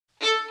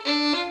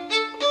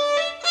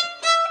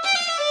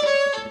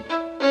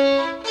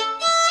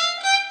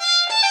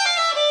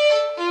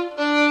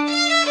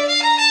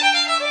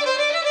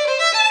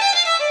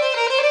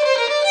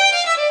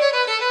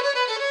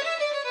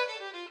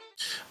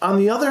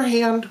other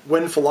hand,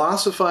 when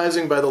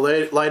philosophizing by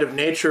the light of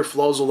nature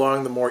flows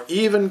along the more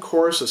even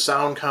course of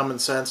sound common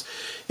sense,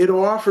 it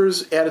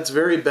offers, at its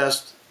very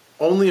best,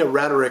 only a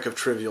rhetoric of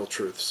trivial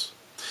truths.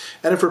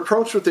 And if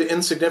reproached with the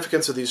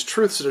insignificance of these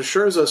truths, it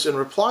assures us in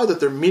reply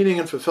that their meaning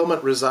and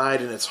fulfillment reside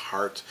in its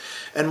heart,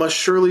 and must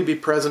surely be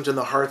present in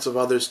the hearts of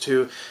others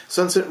too,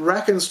 since it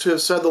reckons to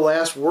have said the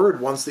last word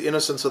once the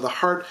innocence of the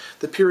heart,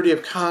 the purity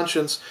of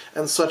conscience,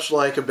 and such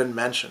like have been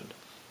mentioned.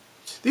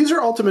 These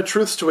are ultimate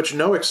truths to which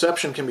no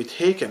exception can be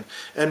taken,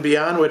 and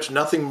beyond which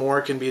nothing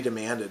more can be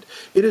demanded.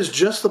 It is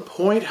just the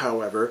point,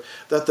 however,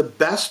 that the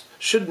best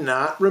should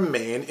not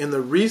remain in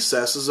the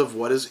recesses of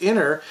what is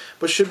inner,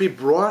 but should be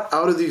brought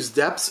out of these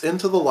depths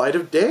into the light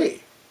of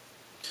day.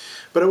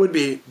 But it would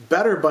be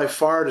better by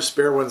far to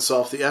spare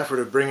oneself the effort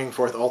of bringing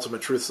forth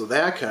ultimate truths of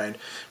that kind,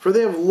 for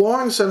they have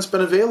long since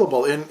been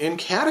available in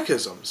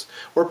catechisms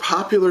or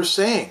popular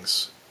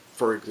sayings.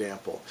 For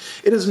example,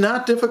 it is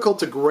not difficult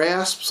to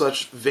grasp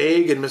such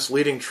vague and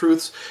misleading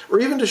truths, or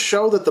even to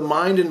show that the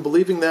mind in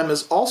believing them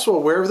is also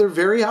aware of their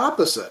very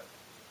opposite.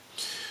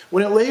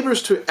 When it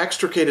labors to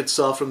extricate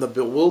itself from the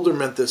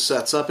bewilderment this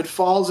sets up, it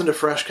falls into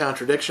fresh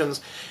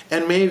contradictions,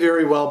 and may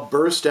very well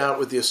burst out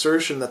with the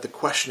assertion that the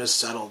question is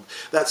settled,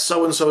 that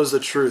so-and-so is the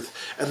truth,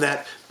 and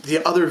that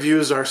the other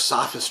views are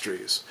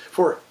sophistries.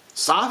 For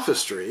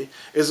sophistry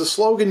is a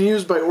slogan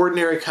used by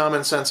ordinary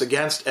common sense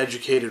against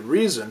educated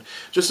reason,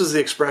 just as the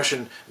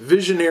expression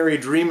visionary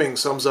dreaming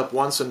sums up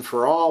once and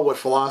for all what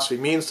philosophy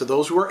means to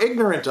those who are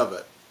ignorant of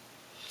it.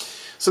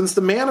 Since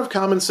the man of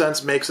common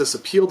sense makes this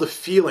appeal to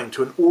feeling,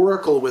 to an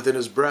oracle within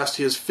his breast,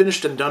 he is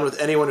finished and done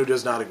with anyone who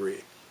does not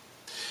agree.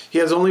 He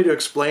has only to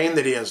explain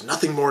that he has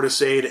nothing more to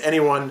say to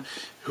anyone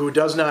who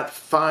does not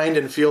find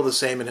and feel the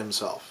same in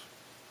himself.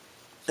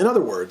 In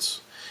other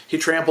words, he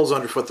tramples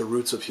underfoot the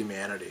roots of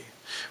humanity.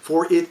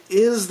 For it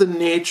is the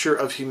nature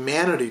of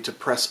humanity to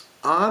press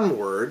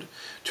onward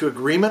to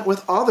agreement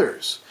with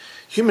others.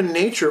 Human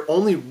nature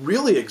only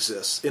really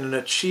exists in an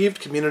achieved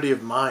community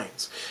of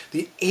minds.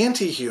 The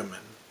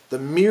anti-human, the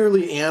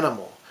merely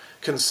animal,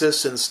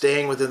 consists in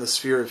staying within the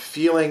sphere of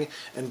feeling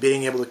and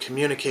being able to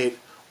communicate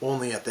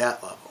only at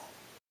that level.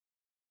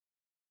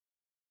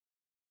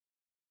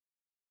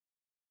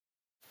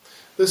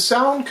 The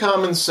sound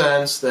common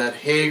sense that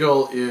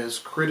Hegel is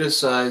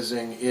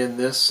criticizing in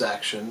this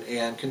section,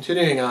 and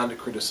continuing on to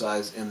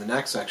criticize in the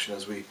next section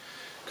as we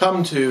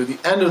come to the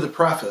end of the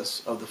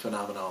preface of the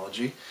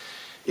Phenomenology,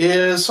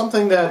 is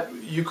something that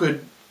you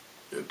could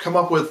come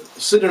up with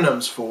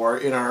synonyms for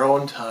in our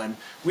own time.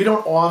 We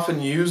don't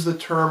often use the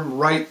term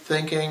right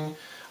thinking,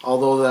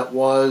 although that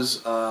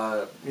was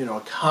a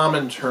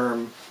common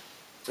term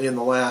in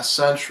the last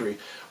century.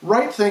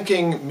 Right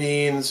thinking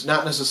means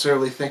not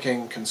necessarily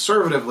thinking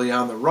conservatively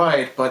on the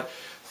right, but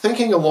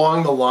thinking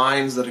along the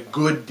lines that a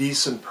good,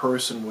 decent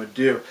person would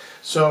do.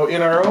 So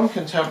in our own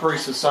contemporary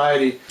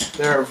society,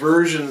 there are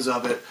versions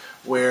of it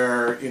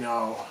where,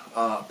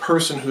 a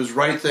person who's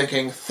right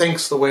thinking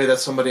thinks the way that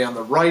somebody on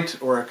the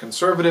right or a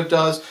conservative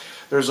does.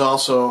 There's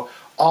also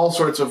all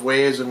sorts of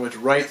ways in which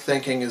right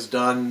thinking is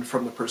done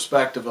from the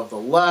perspective of the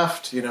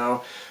left,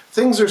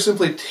 Things are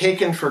simply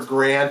taken for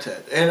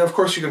granted. And of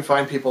course you can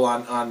find people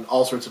on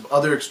all sorts of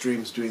other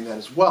extremes doing that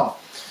as well.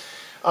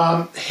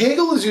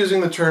 Hegel is using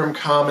the term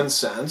common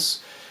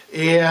sense,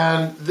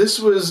 and this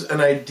was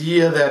an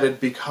idea that had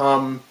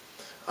become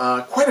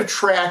quite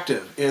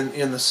attractive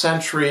in the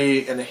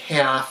century and a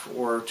half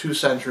or 2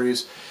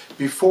 centuries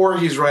before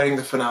he's writing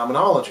the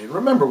Phenomenology. And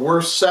remember,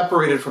 we're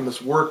separated from this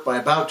work by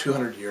about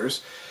 200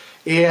 years,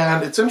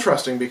 and it's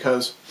interesting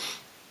because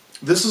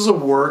this is a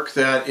work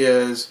that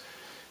is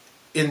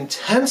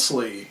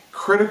intensely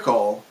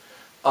critical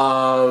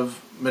of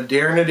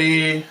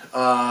modernity,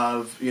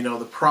 of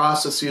the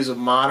processes of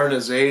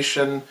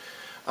modernization,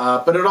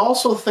 but it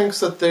also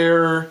thinks that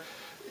they're,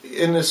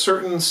 in a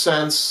certain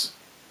sense,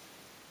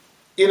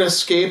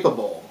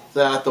 inescapable,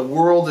 that the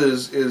world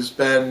is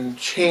been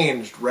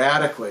changed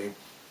radically.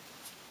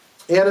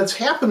 And it's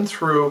happened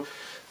through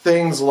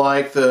things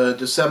like the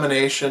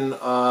dissemination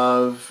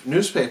of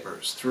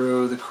newspapers,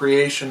 through the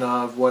creation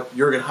of what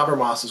Jürgen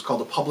Habermas has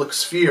called a public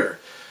sphere,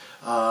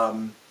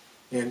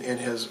 in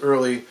his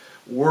early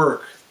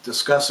work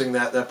discussing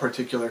that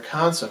particular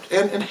concept.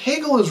 And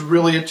Hegel is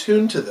really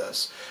attuned to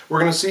this. We're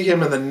going to see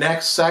him in the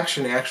next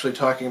section actually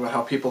talking about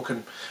how people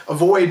can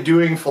avoid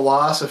doing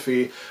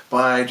philosophy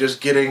by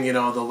just getting,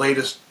 the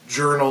latest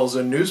journals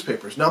and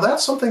newspapers. Now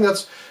that's something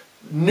that's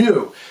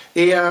new.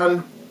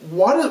 And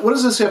what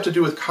does this have to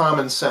do with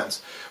common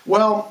sense?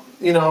 Well,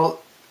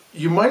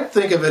 you might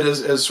think of it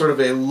as sort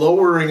of a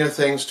lowering of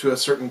things to a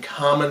certain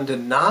common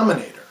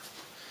denominator,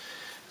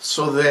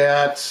 so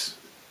that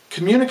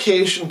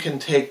communication can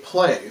take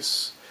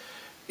place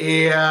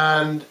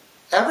and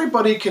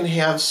everybody can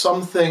have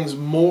some things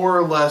more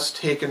or less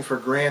taken for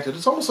granted.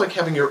 It's almost like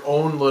having your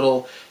own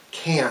little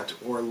cant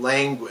or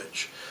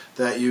language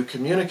that you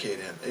communicate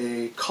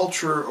in, a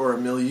culture or a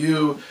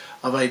milieu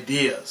of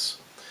ideas.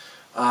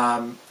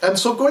 And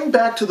so going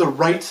back to the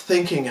right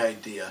thinking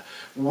idea,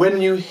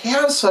 when you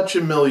have such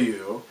a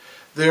milieu,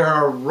 There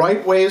are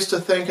right ways to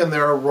think and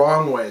there are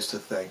wrong ways to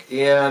think.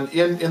 And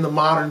in the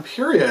modern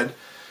period,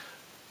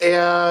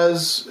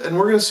 and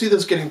we're going to see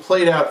this getting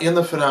played out in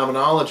the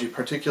phenomenology,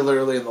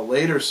 particularly in the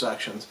later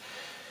sections,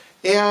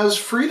 as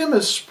freedom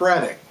is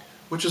spreading,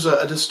 which is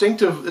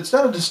it's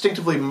not a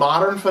distinctively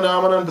modern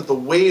phenomenon, but the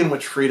way in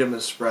which freedom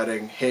is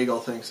spreading, Hegel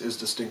thinks, is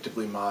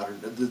distinctively modern.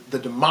 The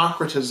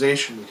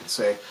democratization, we could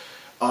say,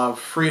 of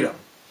freedom.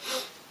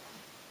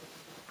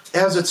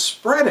 As it's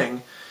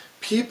spreading,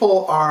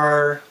 people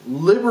are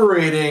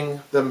liberating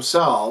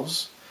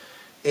themselves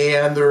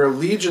and their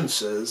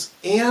allegiances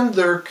and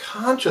their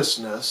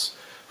consciousness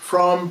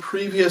from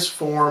previous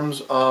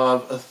forms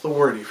of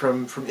authority,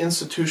 from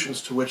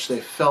institutions to which they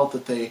felt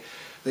that they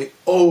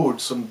owed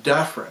some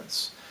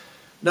deference.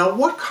 Now,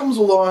 what comes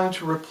along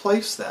to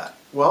replace that?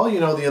 Well,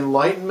 the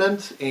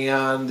Enlightenment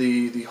and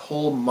the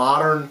whole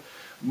modern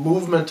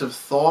movement of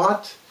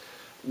thought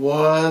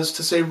was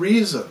to say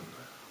reason.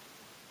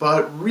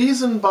 But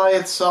reason by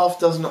itself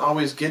doesn't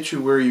always get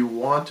you where you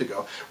want to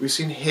go. We've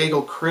seen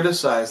Hegel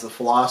criticize the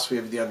philosophy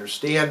of the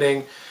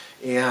understanding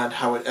and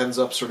how it ends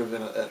up sort of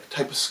in a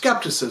type of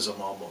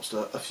skepticism almost,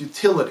 a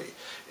futility.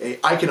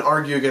 I can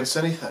argue against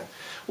anything.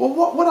 Well,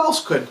 what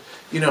else could,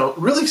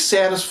 really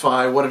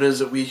satisfy what it is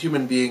that we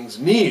human beings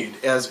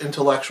need as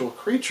intellectual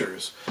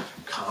creatures?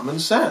 Common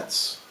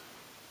sense.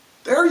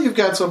 There you've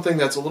got something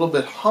that's a little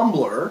bit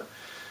humbler,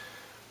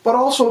 but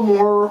also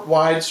more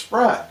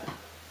widespread.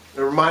 It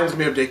reminds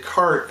me of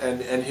Descartes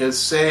and his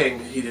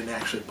saying, he didn't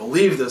actually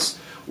believe this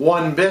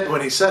one bit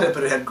when he said it,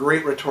 but it had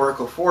great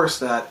rhetorical force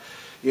that,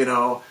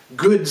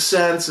 good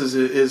sense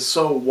is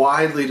so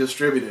widely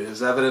distributed.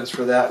 His evidence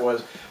for that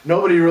was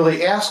nobody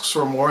really asks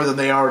for more than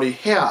they already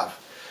have.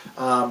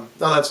 Now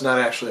that's not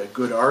actually a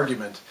good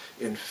argument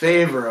in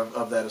favor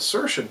of that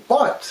assertion,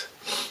 but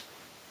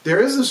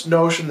there is this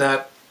notion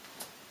that,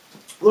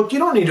 look, you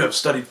don't need to have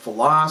studied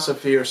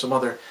philosophy or some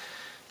other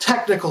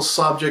technical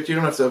subject. You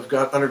don't have to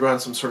have undergone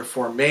some sort of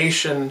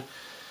formation.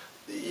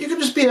 You can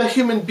just be a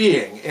human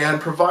being, and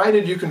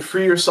provided you can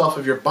free yourself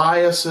of your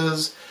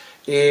biases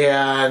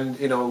and,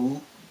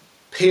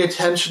 pay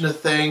attention to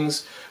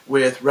things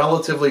with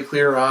relatively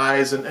clear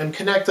eyes and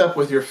connect up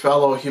with your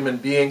fellow human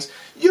beings,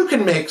 you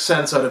can make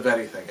sense out of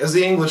anything. As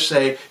the English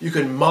say, you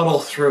can muddle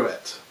through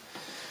it.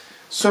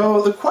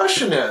 So the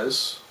question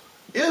is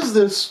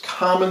this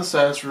common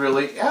sense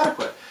really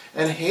adequate?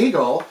 And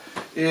Hegel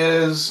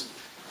is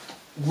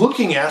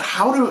looking at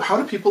how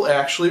do people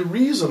actually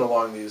reason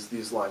along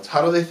these lines?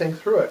 How do they think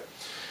through it?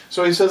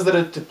 So he says that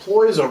it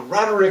deploys a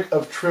rhetoric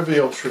of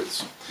trivial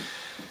truths.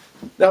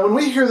 Now, when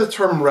we hear the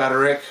term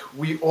rhetoric,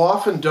 we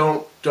often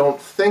don't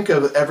think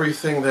of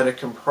everything that it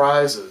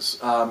comprises.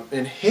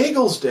 In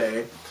Hegel's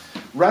day,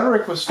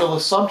 rhetoric was still a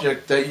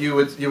subject that you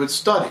would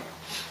study.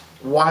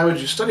 Why would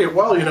you study it?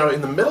 Well,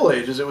 in the Middle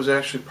Ages, it was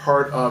actually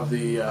part of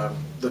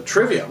the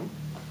trivium,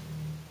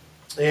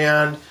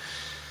 and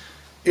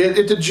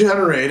it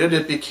degenerated.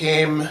 It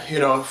became,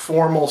 a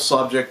formal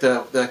subject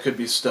that could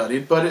be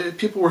studied, but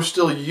people were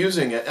still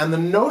using it. And the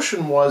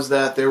notion was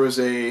that there was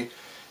a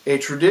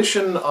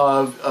tradition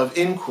of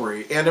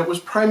inquiry, and it was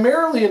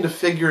primarily into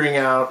figuring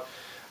out,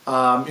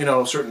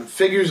 certain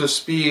figures of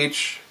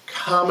speech,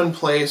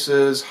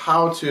 commonplaces,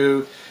 how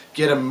to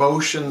get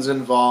emotions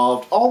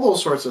involved, all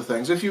those sorts of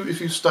things. If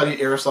you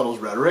study Aristotle's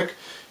rhetoric,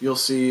 you'll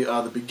see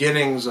the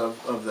beginnings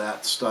of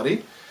that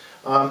study.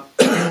 Now,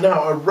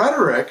 a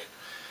rhetoric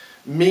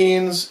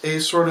means a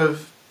sort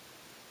of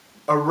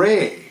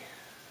array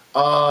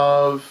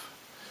of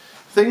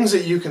things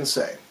that you can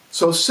say.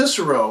 So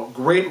Cicero,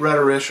 great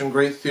rhetorician,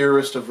 great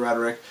theorist of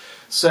rhetoric,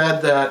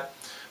 said that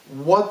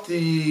what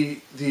the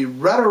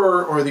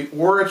rhetor or the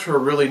orator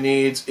really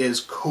needs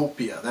is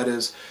copia. That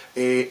is,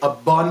 a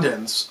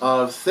abundance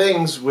of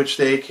things which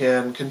they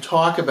can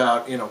talk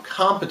about,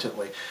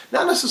 competently.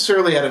 Not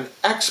necessarily at an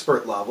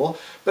expert level,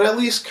 but at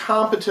least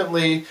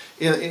competently,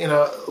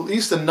 at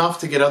least enough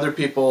to get other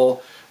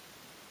people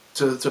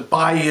to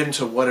buy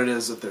into what it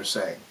is that they're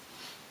saying.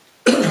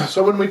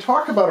 So when we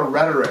talk about a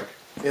rhetoric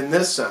in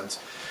this sense,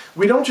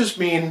 we don't just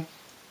mean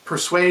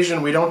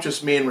persuasion, we don't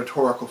just mean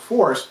rhetorical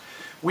force,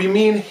 we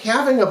mean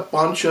having a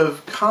bunch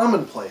of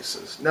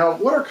commonplaces. Now,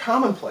 what are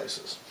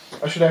commonplaces?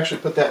 I should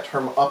actually put that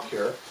term up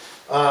here.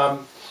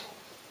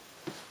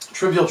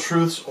 Trivial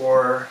truths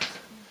or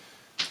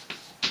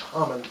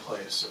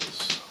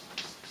commonplaces.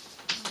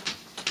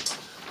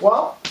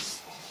 Well,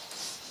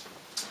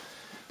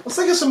 let's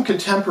think of some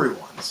contemporary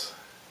ones.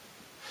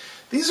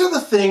 These are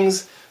the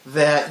things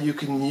that you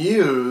can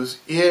use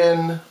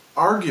in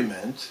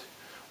argument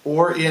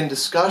or in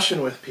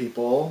discussion with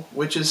people,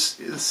 which is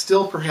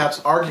still perhaps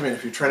argument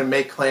if you're trying to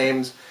make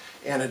claims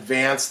and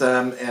advance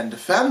them and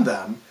defend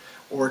them,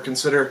 or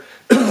consider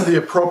the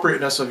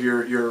appropriateness of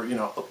your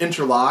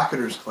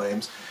interlocutor's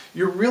claims.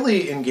 You're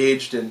really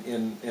engaged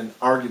in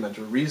argument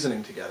or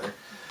reasoning together.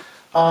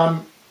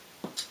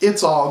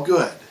 It's all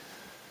good.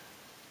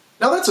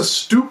 Now that's a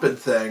stupid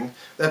thing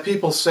that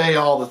people say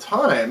all the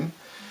time,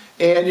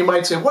 and you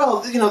might say,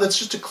 well, that's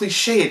just a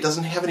cliche, it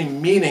doesn't have any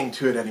meaning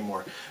to it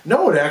anymore.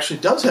 No, it actually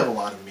does have a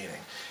lot of meaning.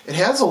 It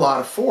has a lot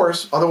of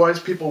force, otherwise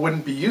people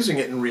wouldn't be using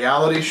it in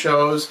reality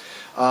shows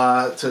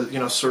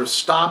to sort of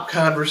stop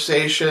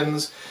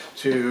conversations,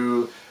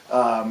 to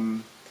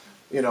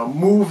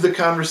move the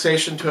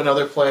conversation to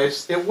another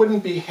place. It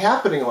wouldn't be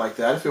happening like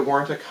that if it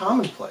weren't a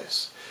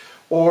commonplace.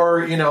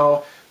 Or,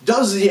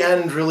 does the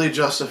end really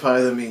justify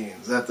the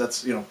means?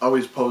 That's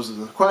always poses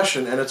the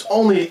question, and it's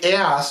only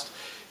asked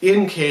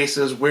in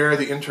cases where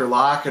the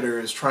interlocutor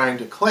is trying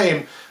to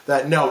claim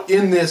that no,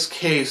 in this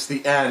case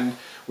the end,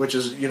 which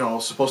is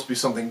supposed to be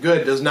something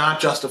good, does not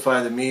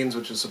justify the means,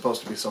 which is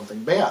supposed to be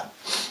something bad.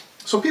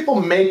 So people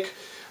make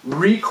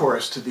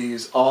recourse to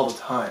these all the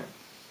time.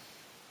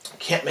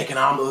 Can't make an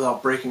omelet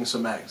without breaking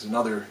some eggs.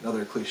 Another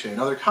cliche,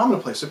 another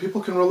commonplace that people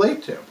can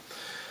relate to.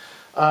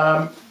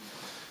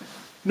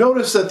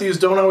 Notice that these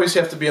don't always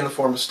have to be in the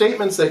form of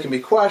statements. They can be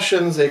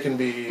questions, they can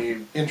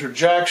be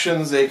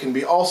interjections, they can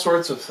be all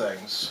sorts of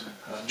things.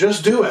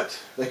 Just do it.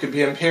 They could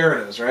be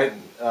imperatives, right?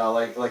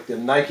 Like the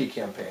Nike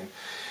campaign.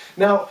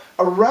 Now,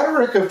 a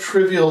rhetoric of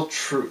trivial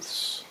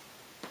truths,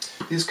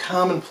 these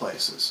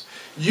commonplaces,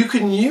 you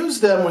can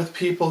use them with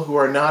people who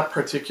are not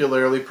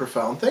particularly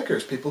profound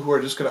thinkers, people who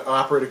are just going to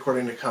operate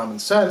according to common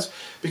sense,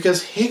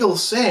 because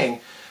Hegel's saying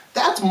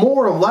that's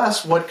more or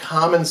less what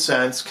common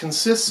sense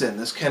consists in,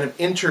 this kind of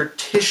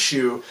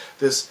intertissue,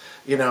 this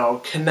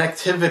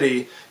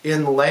connectivity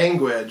in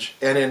language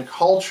and in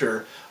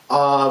culture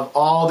of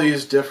all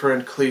these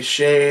different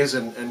cliches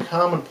and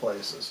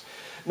commonplaces.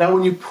 Now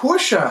when you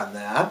push on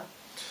that,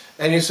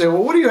 and you say,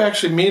 well, what do you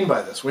actually mean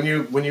by this? When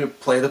you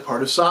play the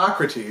part of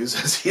Socrates,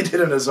 as he did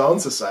in his own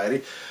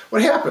society,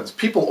 what happens?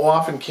 People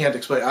often can't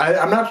explain.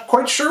 I'm not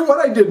quite sure what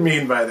I did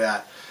mean by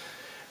that.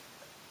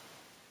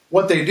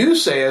 What they do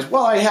say is,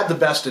 well, I had the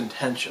best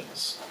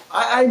intentions.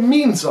 I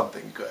mean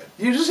something good.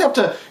 You just have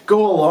to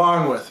go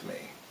along with me.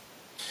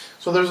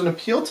 So there's an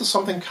appeal to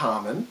something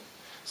common,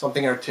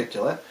 something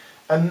articulate,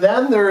 and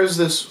then there is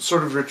this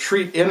sort of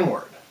retreat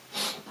inward.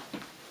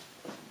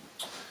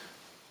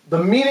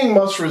 The meaning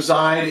must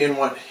reside in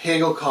what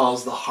Hegel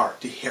calls the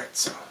heart, die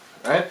Herze,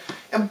 right?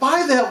 And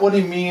by that what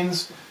he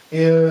means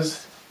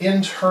is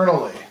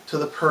internally to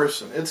the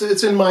person.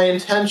 It's in my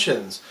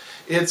intentions.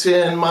 It's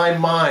in my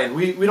mind.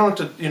 We don't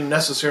have to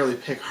necessarily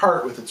pick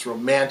heart with its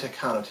romantic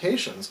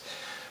connotations,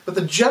 but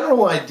the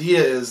general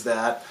idea is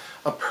that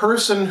a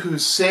person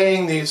who's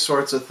saying these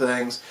sorts of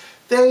things,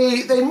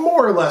 they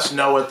more or less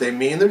know what they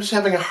mean. They're just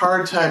having a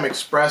hard time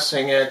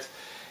expressing it,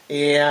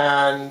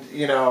 and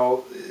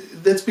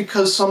that's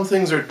because some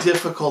things are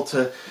difficult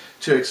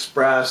to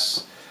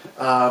express,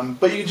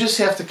 but you just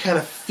have to kind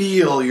of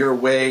feel your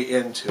way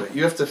into it.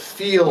 You have to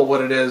feel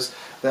what it is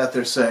that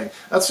they're saying.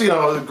 That's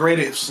a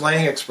great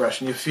slang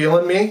expression. You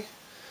feeling me?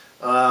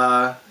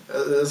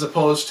 As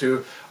opposed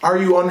to, are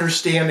you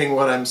understanding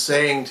what I'm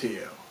saying to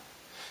you?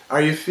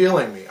 Are you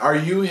feeling me? Are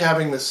you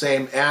having the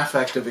same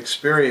affective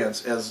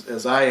experience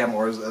as I am,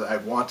 or as I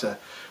want to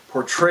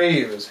portray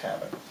you as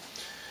having?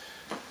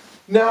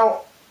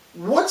 Now,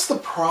 what's the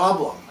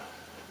problem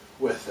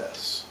with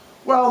this?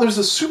 Well, there's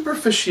a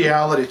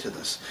superficiality to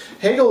this.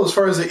 Hegel, as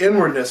far as the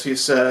inwardness, he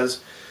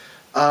says,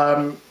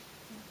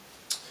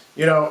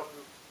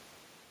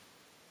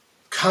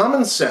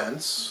 common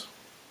sense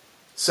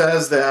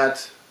says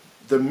that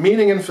the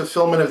meaning and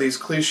fulfillment of these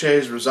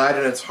cliches reside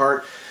in its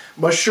heart,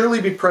 must surely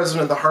be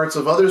present in the hearts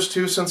of others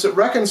too, since it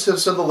reckons to have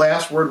said the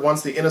last word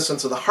once the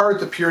innocence of the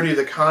heart, the purity of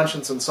the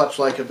conscience, and such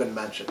like have been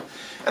mentioned.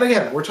 And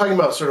again, we're talking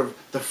about sort of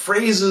the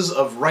phrases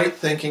of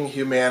right-thinking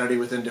humanity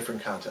within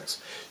different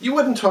contexts. You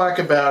wouldn't talk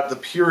about the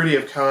purity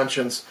of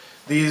conscience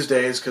these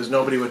days because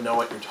nobody would know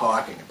what you're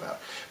talking about.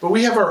 But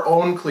we have our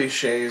own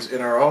cliches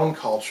in our own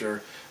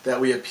culture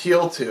that we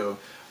appeal to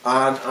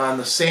on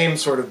the same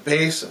sort of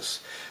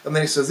basis. And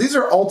then he says, these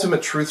are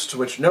ultimate truths to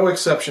which no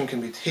exception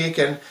can be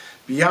taken,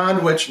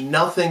 beyond which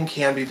nothing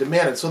can be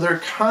demanded. So they're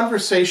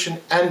conversation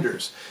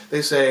enders.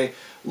 They say,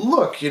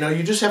 look,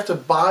 you just have to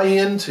buy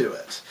into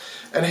it.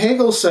 And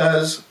Hegel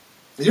says,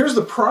 here's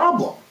the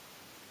problem.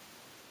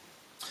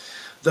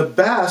 The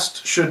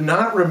best should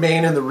not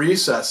remain in the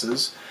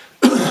recesses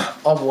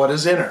of what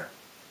is inner.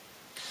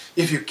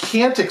 If you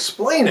can't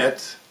explain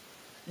it,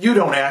 you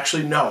don't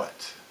actually know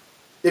it.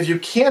 If you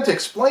can't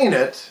explain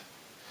it,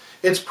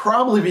 it's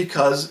probably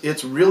because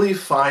it's really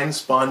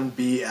fine-spun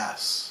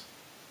BS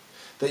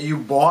that you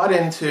bought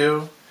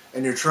into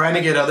and you're trying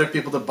to get other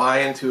people to buy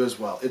into as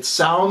well. It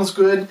sounds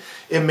good,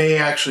 it may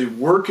actually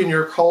work in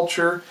your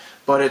culture,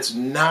 but it's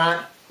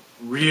not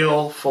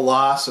real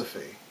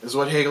philosophy, is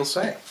what Hegel's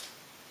saying.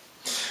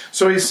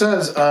 So he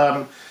says,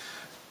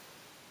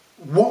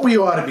 what we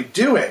ought to be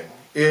doing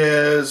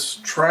is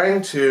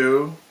trying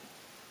to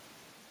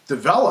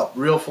develop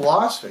real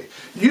philosophy.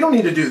 You don't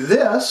need to do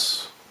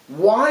this.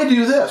 Why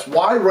do this?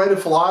 Why write a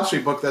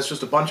philosophy book that's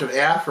just a bunch of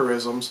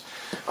aphorisms?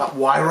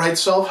 Why write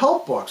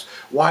self-help books?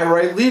 Why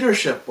write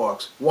leadership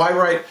books? Why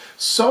write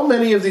so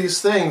many of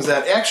these things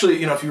that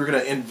actually, if you were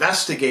going to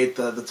investigate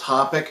the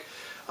topic,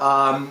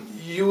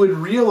 you would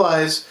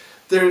realize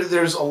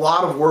there's a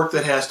lot of work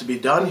that has to be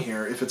done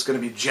here if it's going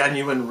to be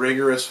genuine,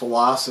 rigorous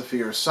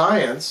philosophy or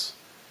science.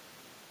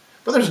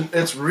 But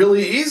it's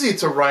really easy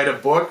to write a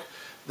book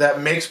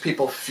that makes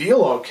people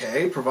feel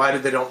okay,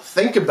 provided they don't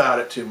think about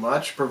it too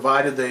much,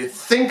 provided they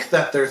think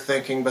that they're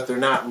thinking, but they're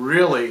not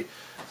really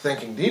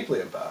thinking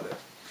deeply about it.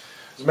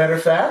 As a matter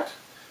of fact,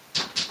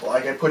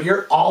 like I put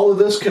here, all of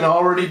this can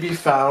already be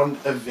found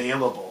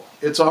available.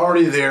 It's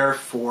already there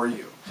for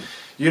you.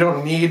 You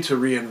don't need to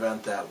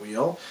reinvent that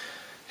wheel.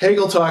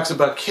 Hegel talks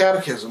about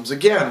catechisms.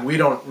 Again, we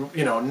don't,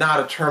 not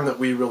a term that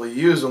we really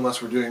use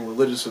unless we're doing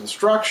religious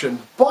instruction,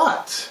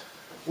 but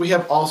we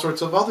have all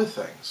sorts of other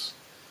things.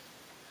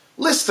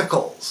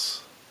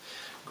 Listicles.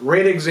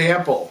 Great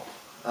example.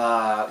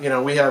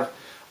 We have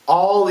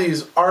all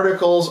these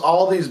articles,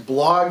 all these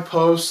blog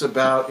posts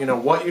about,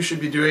 what you should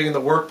be doing in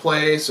the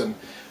workplace and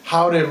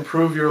how to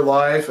improve your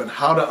life and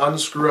how to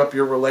unscrew up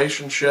your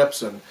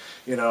relationships and,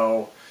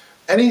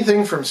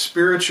 anything from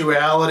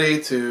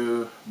spirituality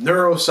to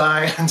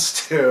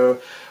neuroscience to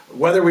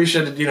whether we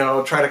should,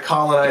 try to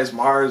colonize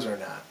Mars or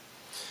not.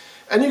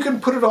 And you can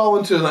put it all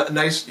into a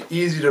nice,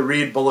 easy to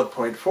read bullet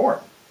point form.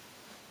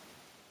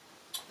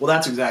 Well,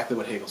 that's exactly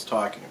what Hegel's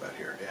talking about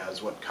here,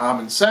 as what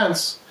common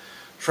sense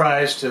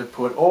tries to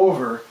put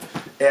over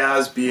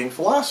as being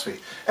philosophy.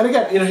 And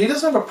again, he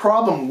doesn't have a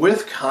problem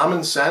with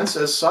common sense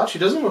as such. He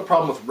doesn't have a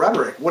problem with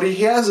rhetoric. What he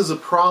has is a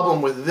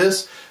problem with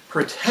this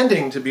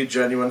pretending to be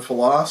genuine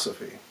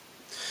philosophy.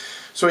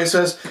 So he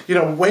says,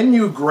 when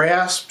you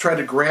try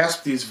to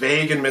grasp these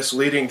vague and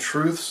misleading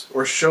truths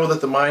or show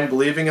that the mind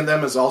believing in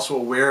them is also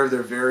aware of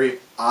their very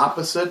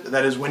opposite,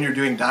 that is when you're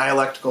doing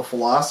dialectical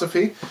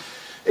philosophy,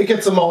 it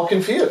gets them all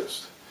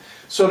confused.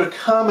 So to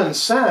common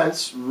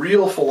sense,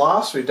 real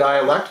philosophy,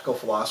 dialectical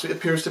philosophy,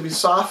 appears to be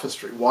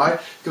sophistry. Why?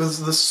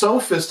 Because the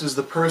sophist is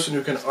the person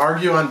who can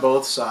argue on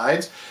both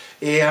sides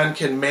and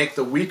can make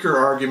the weaker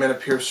argument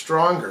appear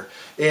stronger.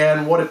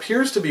 And what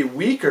appears to be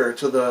weaker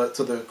to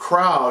the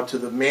crowd, to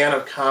the man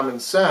of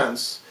common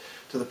sense,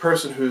 to the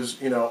person who's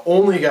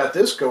only got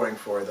this going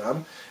for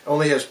them,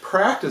 only has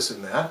practice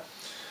in that,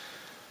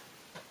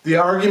 the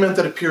argument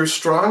that appears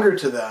stronger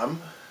to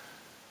them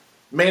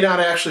may not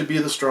actually be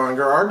the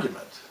stronger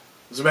argument.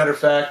 As a matter of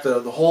fact,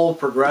 the whole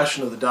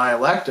progression of the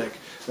dialectic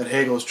that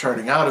Hegel is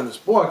charting out in this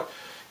book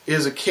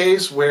is a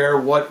case where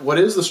what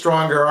is the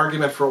stronger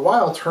argument for a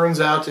while turns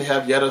out to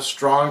have yet a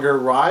stronger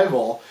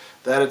rival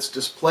that it's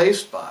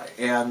displaced by.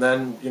 And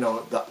then,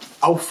 the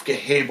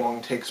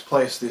Aufgehebung takes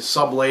place, the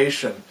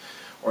sublation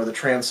or the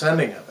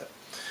transcending of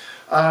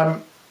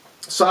it.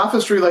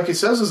 Sophistry, like he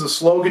says, is a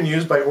slogan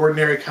used by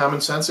ordinary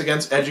common sense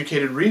against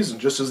educated reason,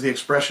 just as the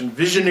expression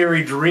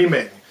visionary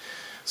dreaming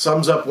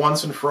sums up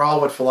once and for all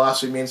what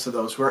philosophy means to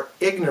those who are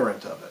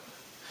ignorant of it.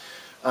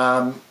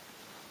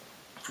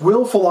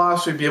 Will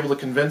philosophy be able to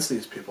convince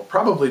these people?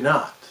 Probably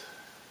not.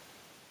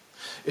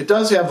 It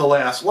does have the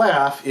last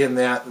laugh in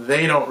that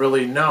they don't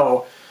really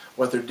know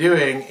what they're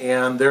doing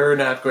and they're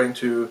not going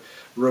to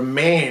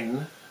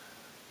remain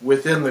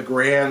within the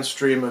grand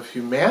stream of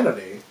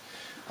humanity.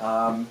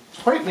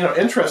 It's quite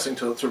interesting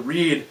to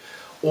read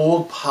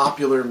old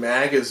popular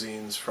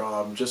magazines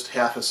from just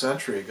half a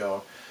century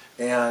ago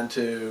and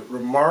to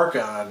remark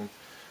on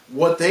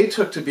what they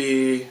took to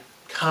be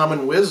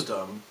common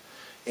wisdom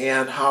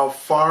and how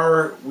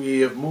far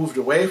we have moved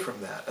away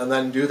from that, and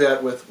then do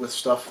that with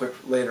stuff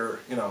later,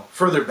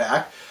 further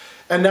back,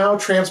 and now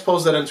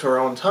transpose that into our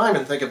own time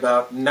and think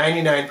about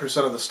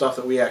 99% of the stuff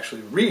that we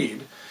actually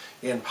read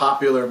in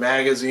popular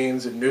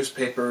magazines and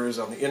newspapers,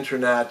 on the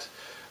internet,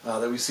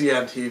 that we see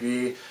on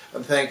TV,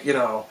 and think,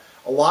 a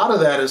lot of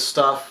that is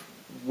stuff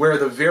where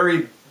the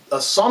very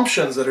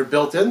assumptions that are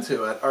built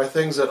into it are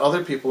things that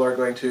other people are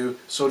going to,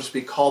 so to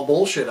speak, call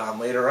bullshit on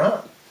later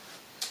on.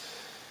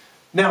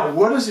 Now,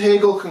 what does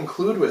Hegel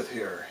conclude with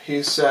here?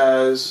 He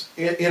says,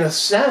 in a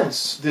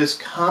sense, this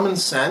common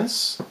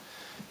sense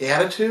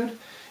attitude,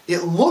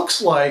 it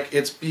looks like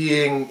it's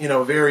being,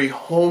 very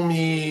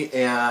homey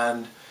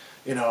and,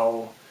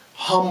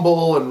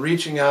 humble and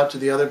reaching out to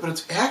the other, but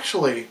it's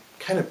actually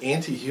kind of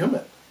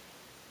anti-human.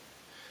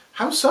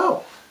 How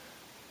so?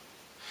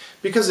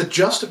 Because it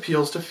just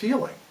appeals to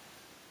feeling.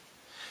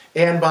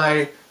 And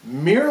by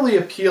merely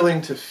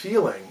appealing to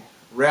feeling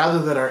rather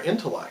than our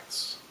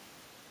intellects,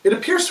 it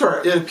appeals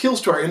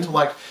to our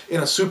intellect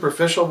in a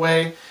superficial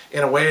way,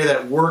 in a way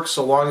that works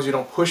so long as you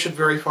don't push it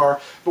very far.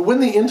 But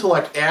when the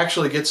intellect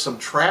actually gets some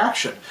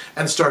traction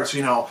and starts,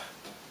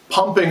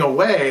 pumping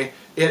away,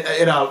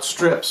 it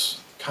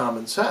outstrips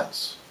common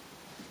sense.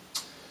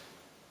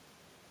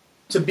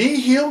 To be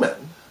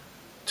human,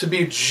 to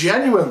be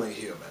genuinely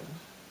human,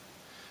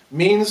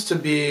 means to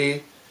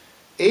be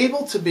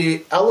able to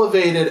be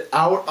elevated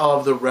out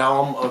of the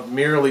realm of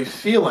merely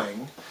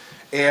feeling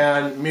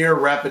and mere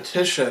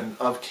repetition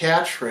of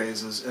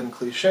catchphrases and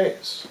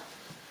cliches.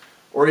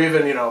 Or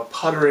even,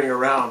 puttering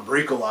around,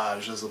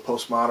 bricolage, as the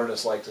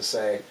postmodernists like to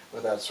say,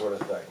 with that sort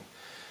of thing.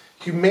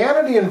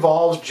 Humanity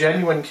involves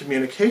genuine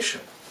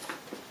communication.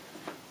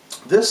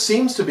 This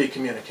seems to be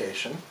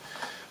communication,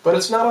 but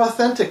it's not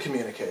authentic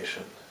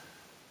communication.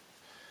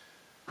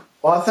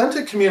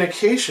 Authentic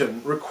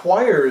communication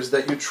requires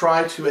that you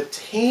try to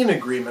attain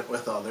agreement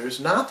with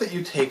others, not that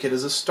you take it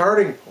as a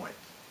starting point.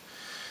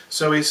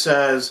 So he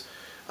says,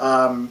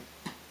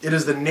 it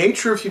is the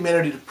nature of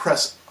humanity to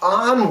press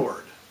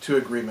onward to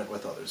agreement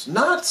with others.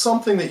 Not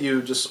something that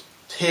you just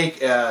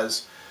take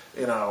as,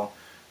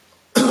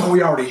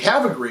 we already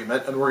have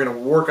agreement and we're going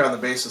to work on the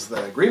basis of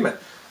that agreement.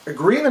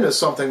 Agreement is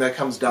something that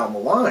comes down the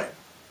line.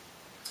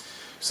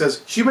 He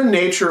says, human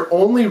nature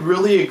only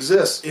really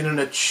exists in an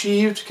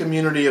achieved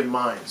community of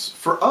minds.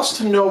 For us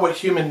to know what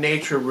human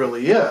nature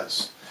really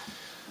is,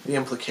 the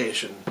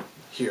implication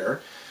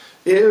here,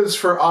 is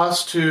for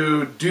us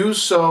to do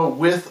so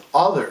with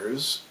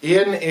others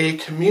in a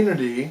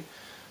community,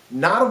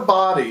 not of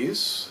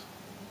bodies,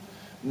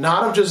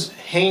 not of just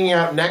hanging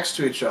out next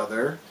to each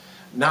other,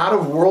 not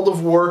of World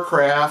of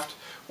Warcraft,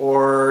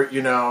 or,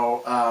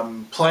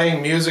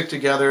 playing music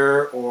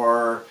together,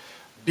 or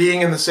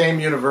being in the same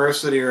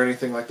university or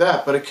anything like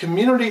that, but a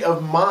community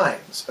of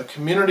minds, a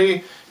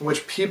community in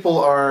which people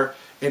are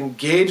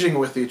engaging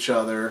with each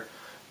other.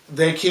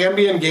 They can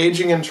be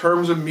engaging in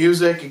terms of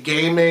music,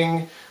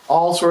 gaming,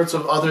 all sorts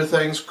of other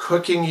things,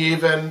 cooking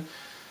even.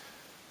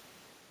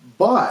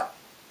 But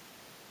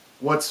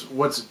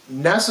what's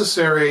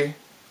necessary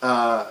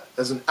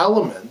as an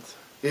element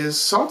is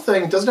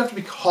something, doesn't have to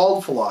be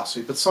called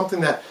philosophy, but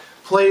something that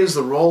plays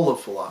the role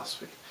of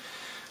philosophy.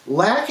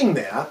 Lacking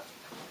that,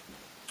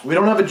 we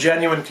don't have a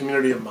genuine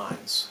community of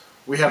minds.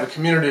 We have a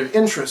community of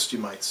interest, you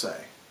might say,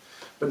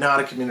 but not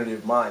a community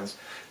of minds.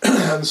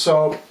 And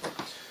so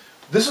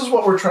this is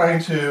what we're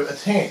trying to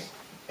attain.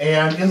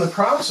 And in the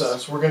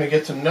process, we're going to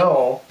get to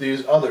know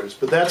these others.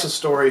 But that's a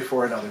story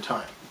for another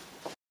time.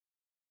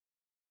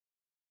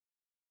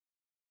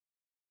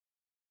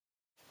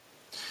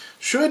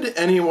 Should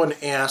anyone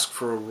ask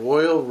for a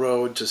royal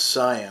road to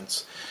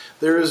science,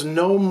 there is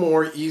no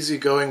more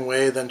easygoing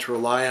way than to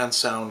rely on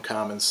sound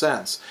common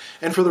sense.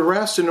 And for the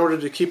rest, in order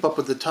to keep up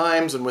with the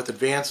times and with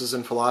advances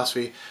in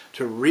philosophy,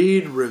 to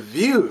read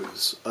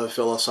reviews of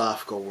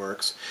philosophical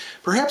works,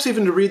 perhaps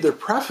even to read their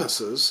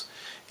prefaces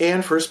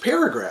and first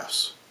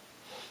paragraphs.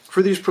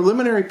 For these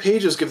preliminary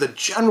pages give the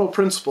general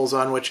principles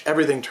on which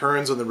everything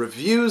turns, and the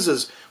reviews,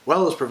 as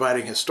well as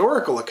providing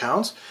historical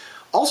accounts,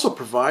 also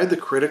provide the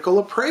critical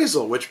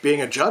appraisal, which,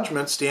 being a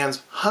judgment,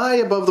 stands high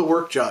above the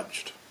work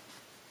judged.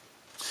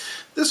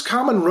 This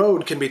common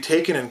road can be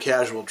taken in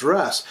casual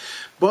dress,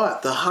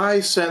 but the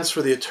high sense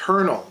for the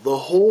eternal, the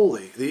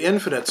holy, the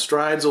infinite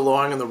strides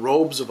along in the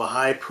robes of a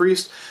high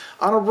priest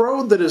on a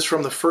road that is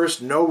from the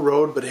first no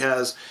road but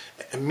has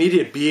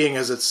immediate being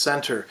as its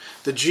center,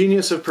 the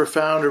genius of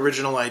profound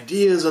original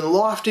ideas and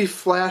lofty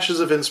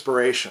flashes of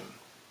inspiration.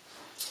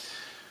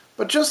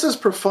 But just as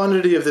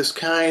profundity of this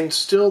kind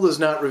still does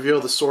not reveal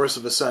the source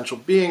of essential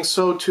being,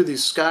 so too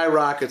these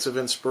skyrockets of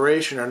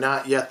inspiration are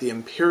not yet the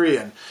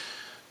empyrean.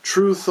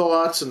 True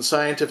thoughts and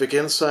scientific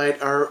insight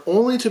are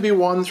only to be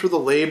won through the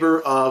labor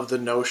of the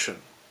notion.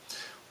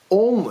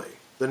 Only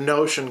the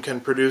notion can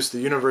produce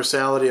the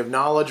universality of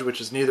knowledge, which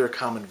is neither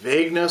common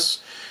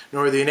vagueness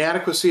nor the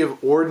inadequacy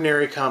of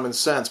ordinary common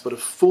sense, but a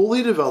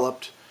fully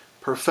developed,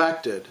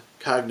 perfected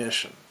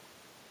cognition.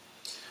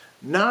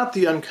 Not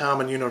the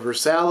uncommon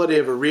universality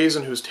of a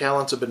reason whose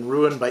talents have been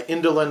ruined by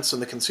indolence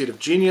and the conceit of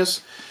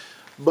genius,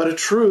 but a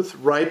truth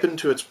ripened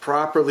to its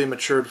properly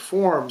matured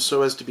form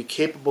so as to be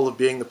capable of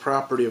being the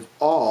property of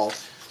all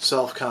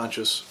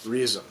self-conscious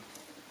reason.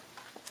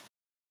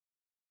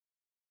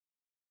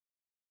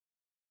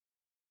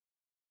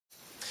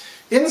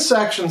 In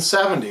section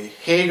 70,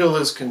 Hegel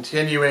is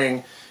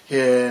continuing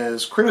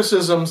his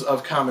criticisms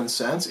of common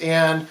sense,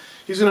 and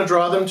he's going to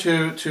draw them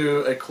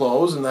to a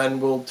close, and then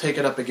we'll take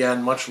it up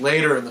again much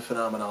later in the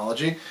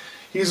Phenomenology.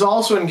 He's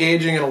also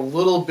engaging in a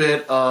little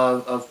bit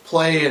of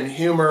play and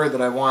humor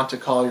that I want to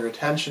call your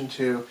attention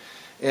to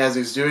as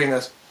he's doing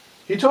this.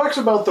 He talks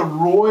about the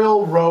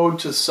royal road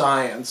to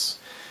science.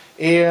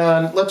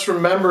 And let's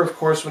remember, of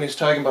course, when he's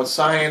talking about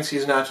science,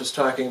 he's not just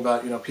talking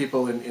about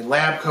people in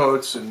lab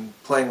coats and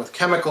playing with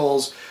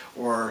chemicals,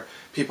 or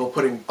people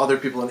putting other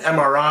people in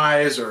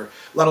MRIs, or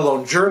let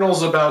alone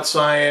journals about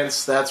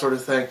science, that sort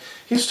of thing.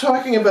 He's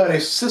talking about a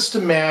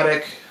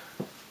systematic,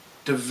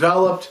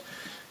 developed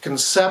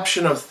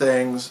conception of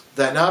things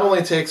that not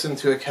only takes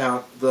into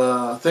account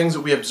the things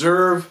that we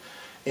observe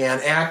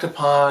and act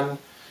upon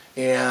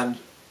and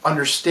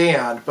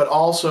understand, but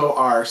also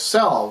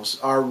ourselves,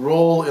 our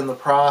role in the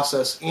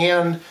process,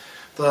 and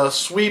the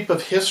sweep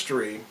of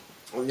history,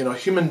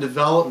 human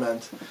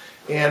development,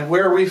 and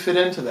where we fit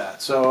into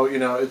that. So,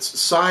 it's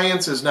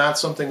science is not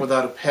something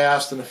without a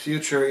past and a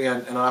future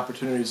and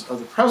opportunities of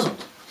the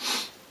present.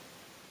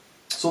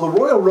 So the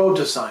royal road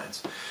to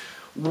science.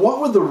 What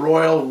would the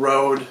royal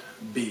road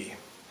be?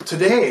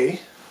 Today,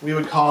 we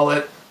would call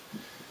it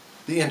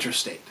the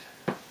interstate.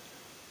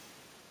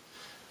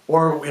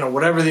 Or,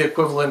 whatever the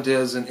equivalent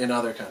is in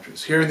other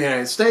countries. Here in the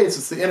United States,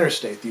 it's the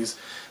interstate.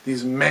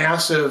 These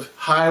massive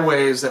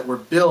highways that were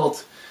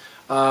built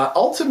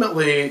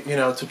ultimately,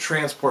 to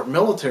transport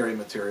military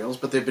materials,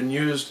 but they've been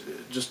used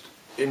just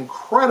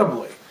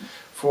incredibly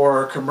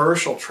for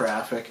commercial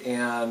traffic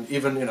and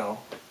even,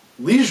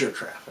 leisure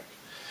traffic.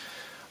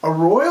 A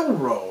royal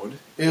road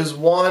is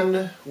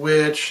one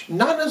which,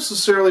 not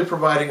necessarily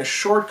providing a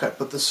shortcut,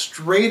 but the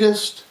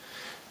straightest,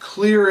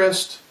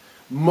 clearest,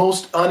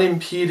 most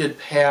unimpeded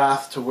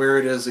path to where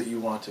it is that you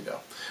want to go.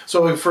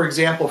 So, for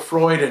example,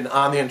 Freud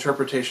On the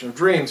Interpretation of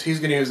Dreams, he's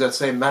going to use that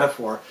same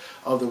metaphor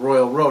of the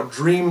royal road.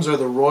 Dreams are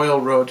the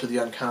royal road to the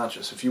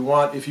unconscious. If you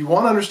want to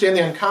understand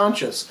the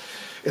unconscious,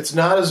 it's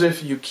not as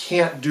if you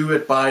can't do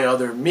it by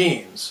other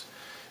means.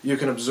 You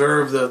can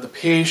observe the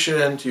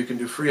patient, you can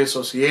do free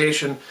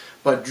association,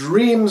 but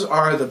dreams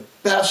are the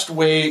best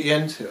way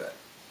into it.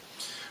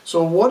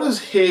 So what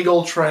is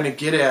Hegel trying to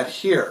get at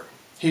here?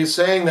 He's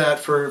saying that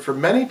for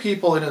many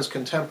people in his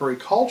contemporary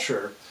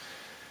culture,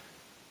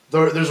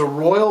 there's a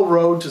royal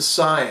road to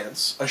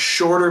science, a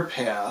shorter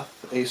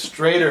path, a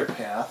straighter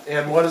path,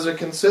 and what does it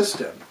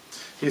consist in?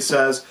 He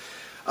says,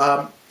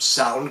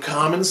 sound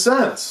common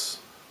sense.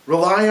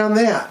 Rely on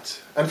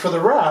that. And for the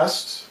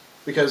rest,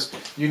 because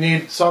you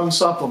need some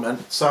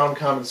supplement, sound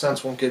common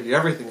sense won't give you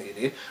everything that you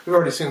need. We've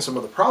already seen some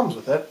of the problems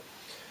with it.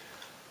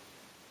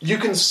 You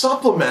can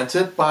supplement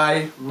it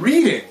by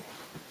reading.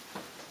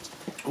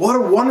 What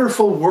a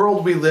wonderful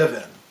world we live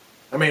in.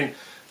 I mean,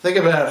 think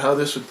about how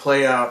this would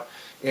play out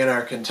in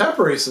our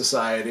contemporary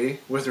society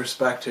with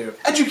respect to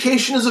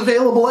education is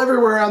available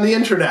everywhere on the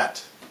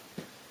internet.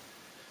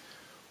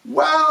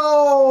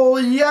 Well,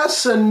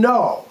 yes and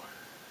no.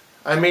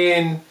 I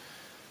mean,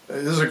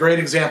 this is a great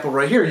example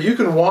right here. You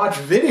can watch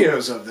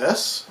videos of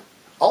this.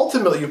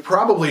 Ultimately, you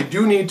probably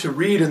do need to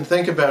read and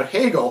think about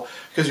Hegel,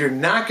 because you're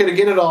not going to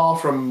get it all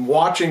from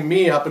watching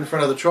me up in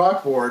front of the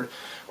chalkboard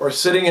or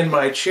sitting in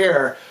my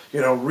chair,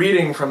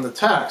 reading from the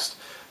text.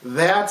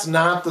 That's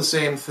not the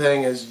same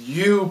thing as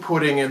you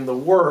putting in the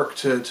work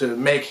to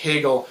make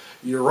Hegel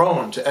your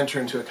own, to enter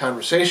into a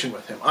conversation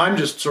with him. I'm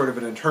just sort of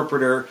an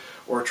interpreter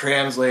or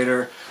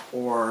translator,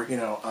 or,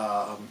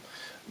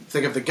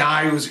 think of the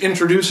guy who's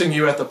introducing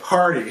you at the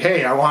party.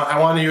 Hey, I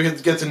want you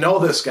to get to know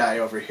this guy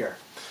over here.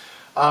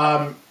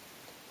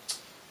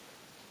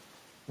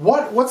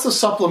 What's the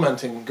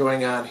supplementing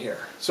going on here?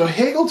 So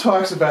Hegel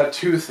talks about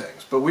two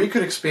things, but we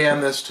could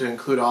expand this to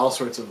include all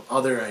sorts of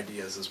other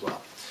ideas as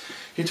well.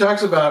 He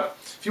talks about,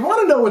 if you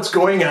want to know what's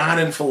going on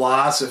in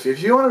philosophy,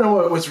 if you want to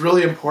know what's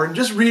really important,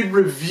 just read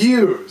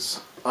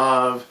reviews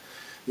of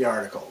the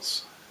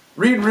articles.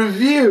 Read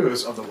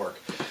reviews of the work.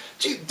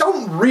 Gee,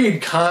 don't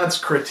read Kant's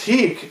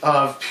critique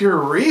of pure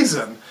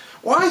reason.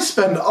 Why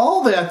spend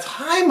all that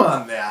time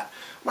on that?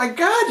 My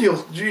God,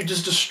 you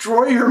just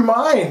destroy your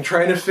mind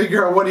trying to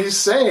figure out what he's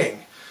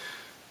saying.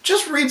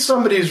 Just read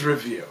somebody's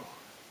review.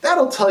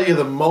 That'll tell you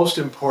the most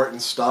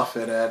important stuff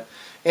in it,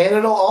 and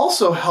it'll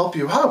also help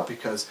you out,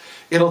 because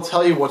it'll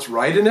tell you what's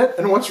right in it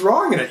and what's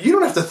wrong in it. You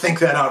don't have to think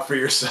that out for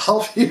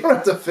yourself. You don't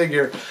have to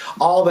figure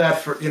all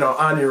that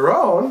on your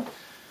own.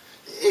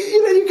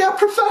 You got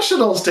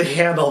professionals to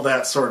handle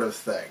that sort of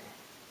thing.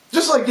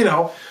 Just like,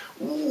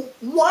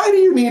 why do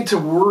you need to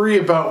worry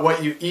about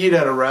what you eat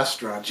at a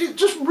restaurant?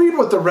 Just read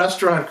what the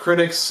restaurant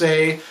critics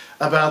say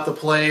about the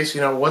place,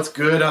 what's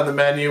good on the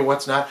menu,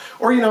 what's not.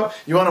 Or, you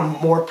want a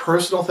more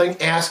personal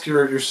thing, ask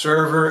your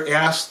server,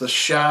 ask the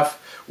chef,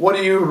 what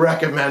do you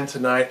recommend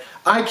tonight?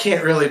 I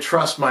can't really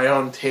trust my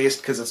own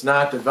taste because it's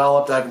not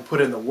developed. I haven't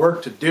put in the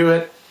work to do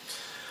it.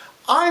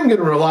 I'm going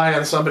to rely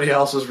on somebody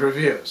else's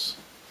reviews.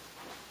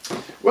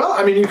 Well,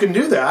 I mean, you can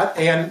do that,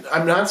 and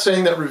I'm not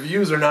saying that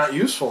reviews are not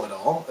useful at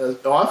all.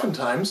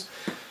 Oftentimes,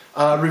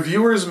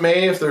 reviewers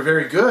may, if they're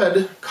very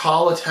good,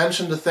 call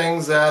attention to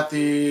things that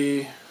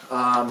the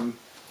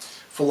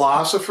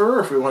philosopher,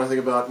 if we want to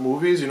think about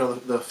movies,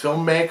 the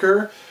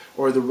filmmaker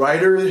or the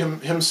writer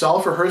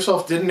himself or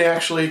herself didn't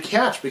actually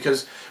catch,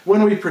 because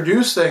when we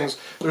produce things,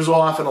 there's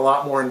often a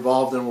lot more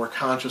involved than we're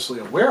consciously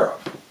aware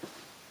of.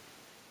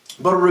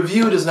 But a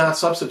review does not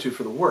substitute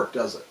for the work,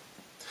 does it?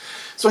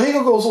 So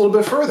Hegel goes a little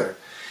bit further.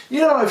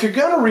 If you're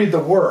going to read the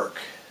work,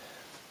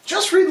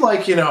 just read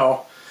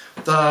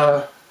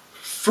the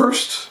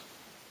first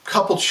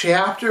couple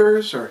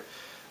chapters, or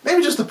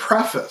maybe just the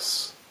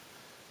preface.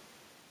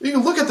 You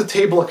can look at the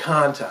table of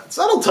contents.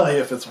 That'll tell you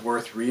if it's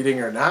worth reading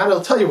or not.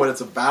 It'll tell you what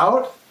it's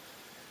about.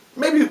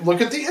 Maybe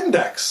look at the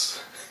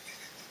index.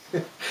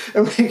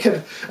 And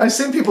I've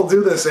seen people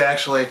do this,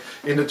 actually,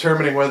 in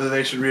determining whether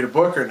they should read a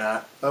book or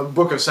not, a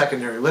book of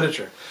secondary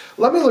literature.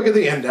 Let me look at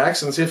the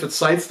index and see if it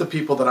cites the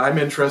people that I'm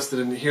interested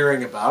in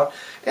hearing about.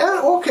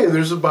 And, okay,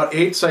 there's about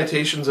 8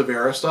 citations of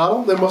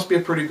Aristotle. That must be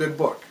a pretty good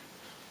book.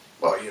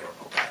 Well, you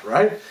don't know that,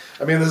 right?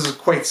 I mean, this is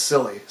quite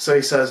silly. So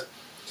he says,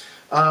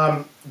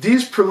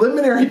 these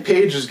preliminary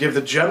pages give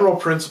the general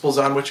principles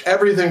on which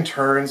everything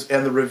turns,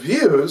 and the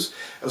reviews,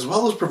 as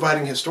well as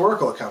providing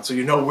historical accounts, so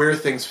you know where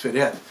things fit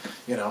in.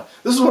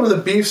 This is one of the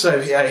beefs I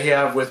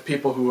have with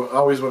people who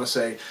always want to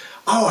say,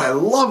 oh, I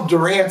love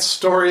Durant's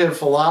story of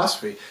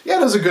philosophy.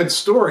 Yeah, it is a good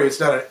story. It's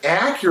not an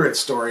accurate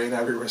story in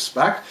every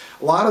respect.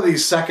 A lot of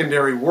these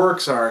secondary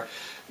works are,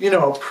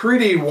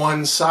 pretty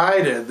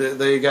one-sided.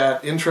 They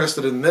got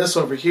interested in this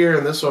over here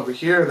and this over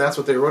here, and that's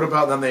what they wrote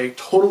about, and then they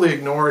totally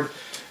ignored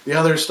the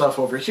other stuff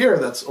over here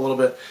that's a little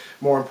bit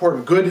more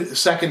important. Good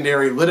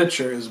secondary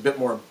literature is a bit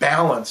more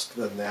balanced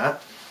than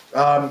that.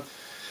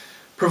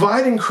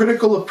 Providing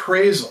critical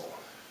appraisal,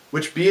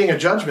 which being a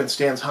judgment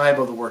stands high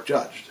above the work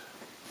judged.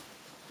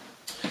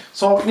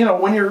 So, you know,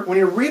 when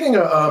you're reading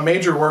a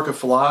major work of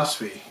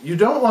philosophy, you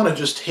don't want to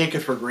just take it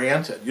for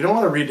granted. You don't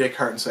want to read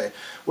Descartes and say,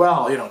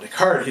 well, you know,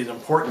 Descartes, he's an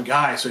important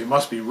guy, so he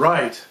must be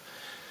right.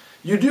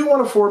 You do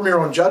want to form your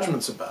own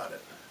judgments about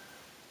it.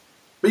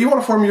 But you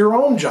want to form your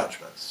own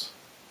judgments.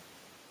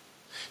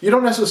 You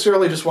don't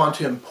necessarily just want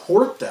to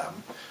import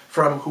them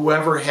from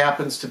whoever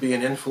happens to be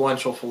an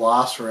influential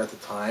philosopher at the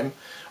time,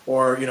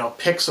 or, you know,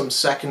 pick some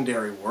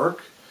secondary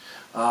work.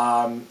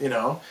 You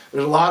know,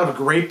 there's a lot of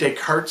great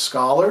Descartes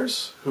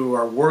scholars who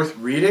are worth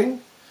reading,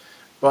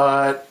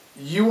 but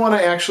you want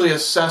to actually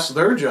assess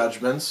their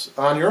judgments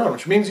on your own,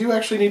 which means you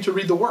actually need to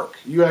read the work.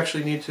 You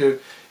actually need to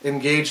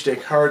engage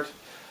Descartes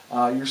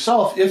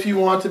yourself if you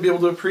want to be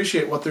able to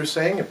appreciate what they're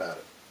saying about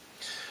it.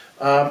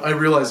 I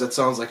realize that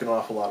sounds like an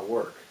awful lot of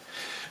work.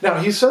 Now,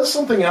 he says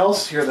something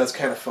else here that's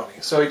kind of funny.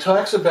 So he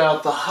talks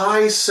about the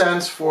high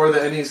sense for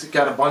the, and he's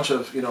got a bunch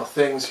of, you know,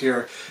 things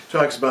here. He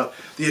talks about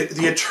the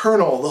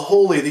eternal, the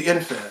holy, the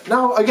infinite.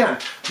 Now, again,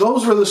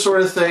 those were the sort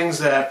of things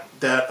that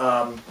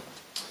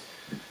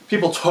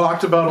people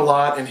talked about a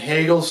lot in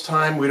Hegel's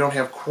time. We don't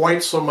have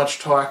quite so much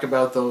talk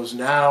about those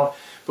now,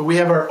 but we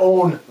have our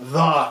own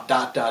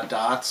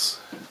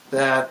dots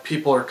that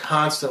people are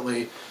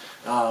constantly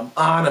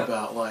on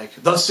about, like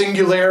the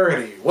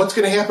singularity. What's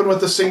going to happen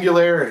with the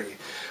singularity?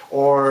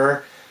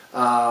 Or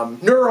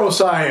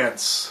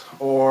neuroscience,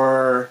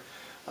 or,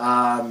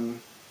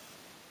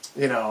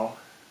 you know,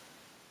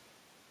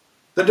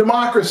 the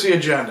democracy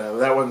agenda.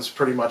 That one's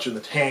pretty much in the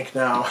tank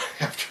now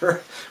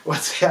after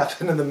what's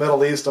happened in the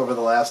Middle East over the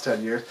last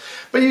 10 years.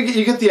 But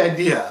you get the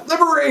idea.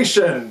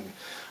 Liberation,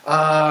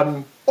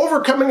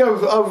 overcoming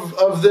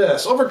of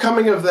this,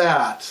 overcoming of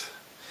that.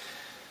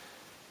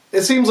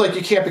 It seems like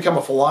you can't become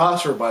a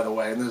philosopher, by the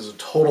way, and this is a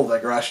total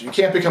digression. You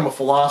can't become a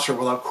philosopher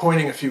without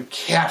coining a few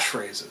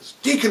catchphrases.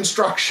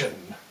 Deconstruction,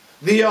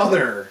 the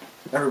other.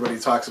 Everybody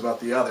talks about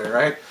the other,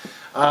 right?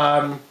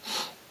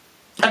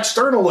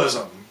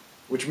 Externalism,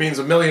 which means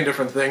a million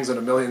different things in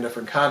a million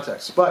different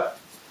contexts. But,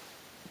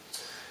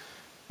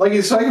 like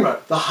he's talking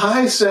about, the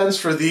high sense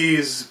for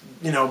these,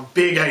 you know,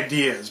 big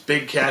ideas,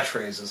 big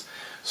catchphrases,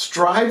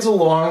 strides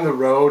along the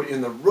road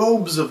in the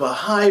robes of a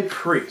high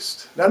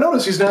priest. Now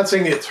notice he's not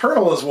saying the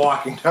eternal is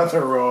walking down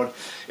the road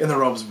in the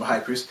robes of a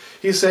high priest.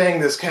 He's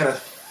saying this kind of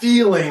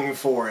feeling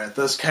for it,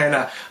 this kind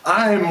of,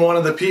 I'm one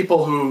of the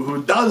people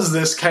who does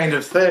this kind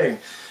of thing.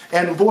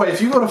 And boy,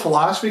 if you go to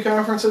philosophy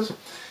conferences,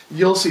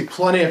 you'll see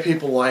plenty of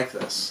people like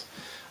this,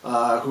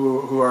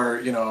 who are,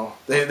 you know,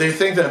 they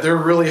think that they're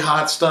really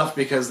hot stuff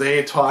because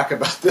they talk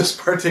about this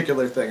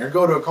particular thing, or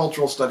go to a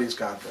cultural studies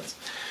conference,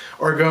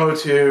 or go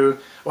to,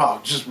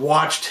 well, just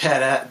watch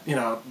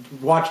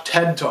watch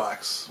TED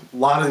Talks. A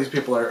lot of these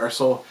people are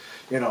so,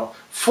 you know,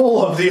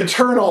 full of the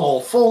eternal,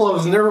 full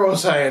of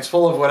neuroscience,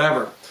 full of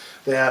whatever,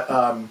 that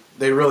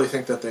they really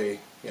think that they,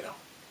 you know,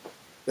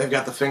 they've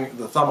got the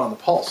thumb on the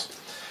pulse.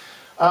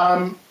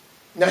 Now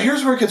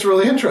here's where it gets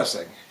really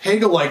interesting.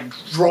 Hegel, like,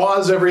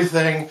 draws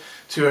everything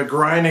to a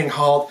grinding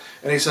halt,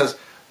 and he says,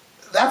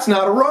 that's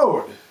not a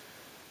road.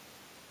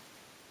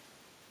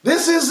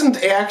 This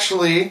isn't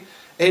actually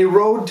a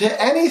road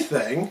to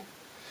anything.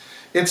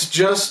 It's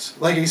just,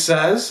 like he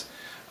says,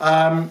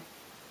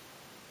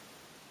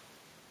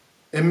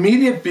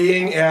 immediate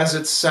being as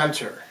its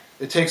center.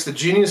 It takes the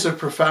genius of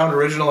profound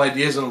original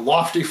ideas and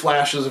lofty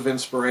flashes of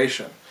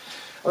inspiration.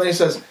 And then he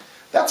says,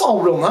 that's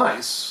all real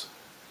nice,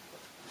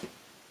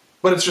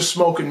 but it's just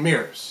smoke and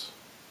mirrors.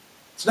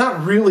 It's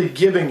not really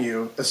giving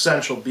you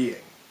essential being.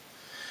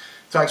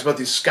 He talks about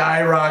these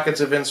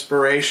skyrockets of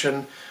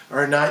inspiration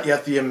are not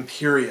yet the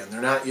empyrean.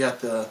 They're not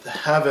yet the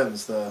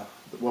heavens,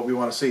 what we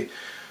want to see.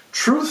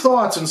 True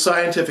thoughts and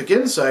scientific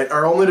insight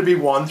are only to be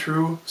won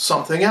through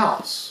something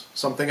else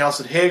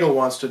that Hegel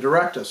wants to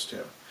direct us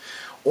to.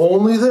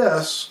 Only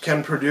this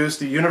can produce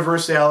the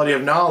universality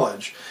of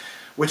knowledge,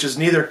 which is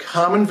neither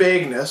common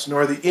vagueness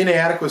nor the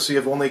inadequacy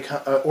of only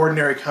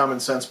ordinary common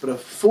sense, but a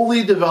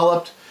fully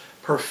developed,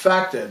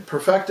 perfected.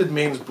 Perfected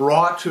means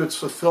brought to its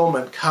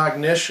fulfillment,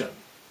 cognition.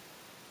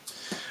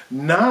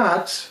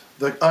 Not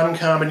the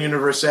uncommon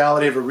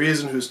universality of a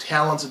reason whose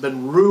talents have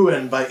been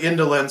ruined by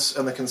indolence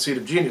and the conceit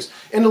of genius.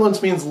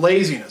 Indolence means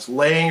laziness,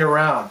 laying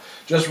around,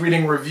 just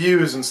reading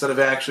reviews instead of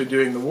actually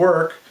doing the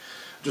work,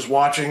 just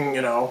watching,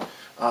 you know,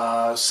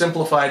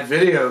 simplified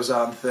videos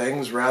on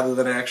things rather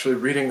than actually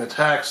reading the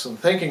text and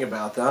thinking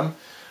about them,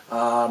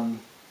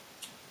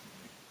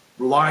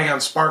 relying on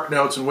Spark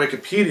Notes and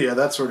Wikipedia,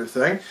 that sort of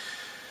thing.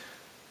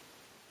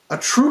 A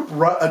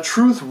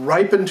truth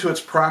ripened to its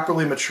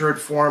properly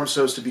matured form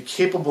so as to be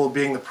capable of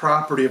being the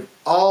property of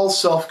all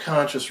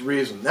self-conscious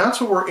reason.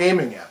 That's what we're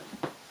aiming at.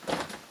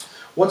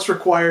 What's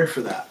required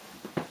for that?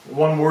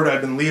 One word I've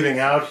been leaving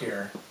out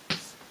here.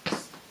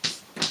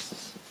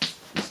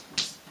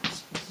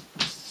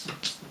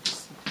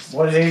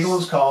 What Hegel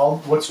has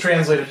called, what's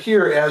translated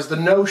here as the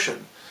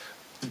notion,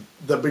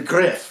 the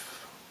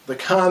Begriff, the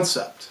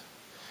concept.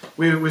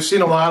 We've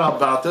seen a lot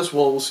about this.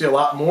 We'll see a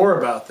lot more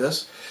about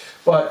this.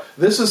 But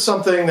this is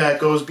something that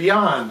goes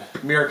beyond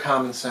mere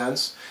common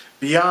sense,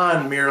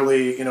 beyond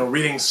merely,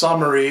 reading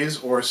summaries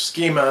or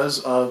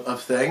schemas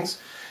of things,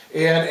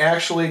 and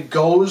actually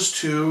goes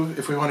to,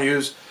 if we want to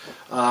use,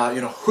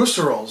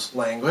 Husserl's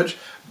language,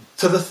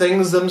 to the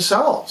things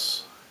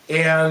themselves,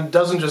 and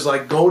doesn't just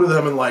go to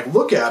them and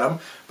look at them,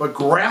 but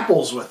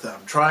grapples with them,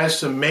 tries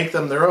to make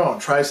them their own,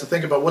 tries to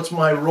think about what's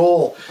my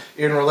role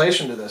in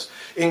relation to this,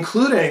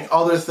 including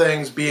other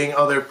things being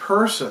other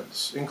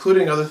persons,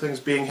 including other things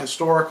being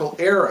historical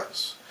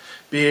eras,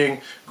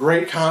 being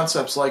great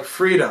concepts like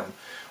freedom,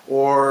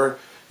 or,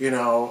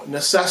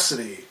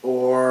 necessity,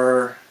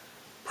 or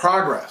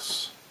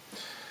progress.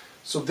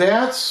 So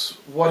that's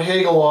what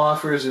Hegel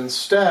offers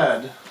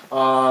instead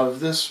of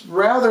this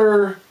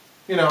rather,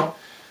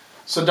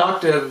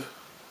 seductive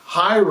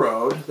high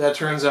road that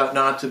turns out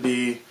not to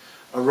be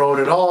a road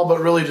at all, but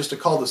really just a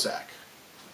cul-de-sac.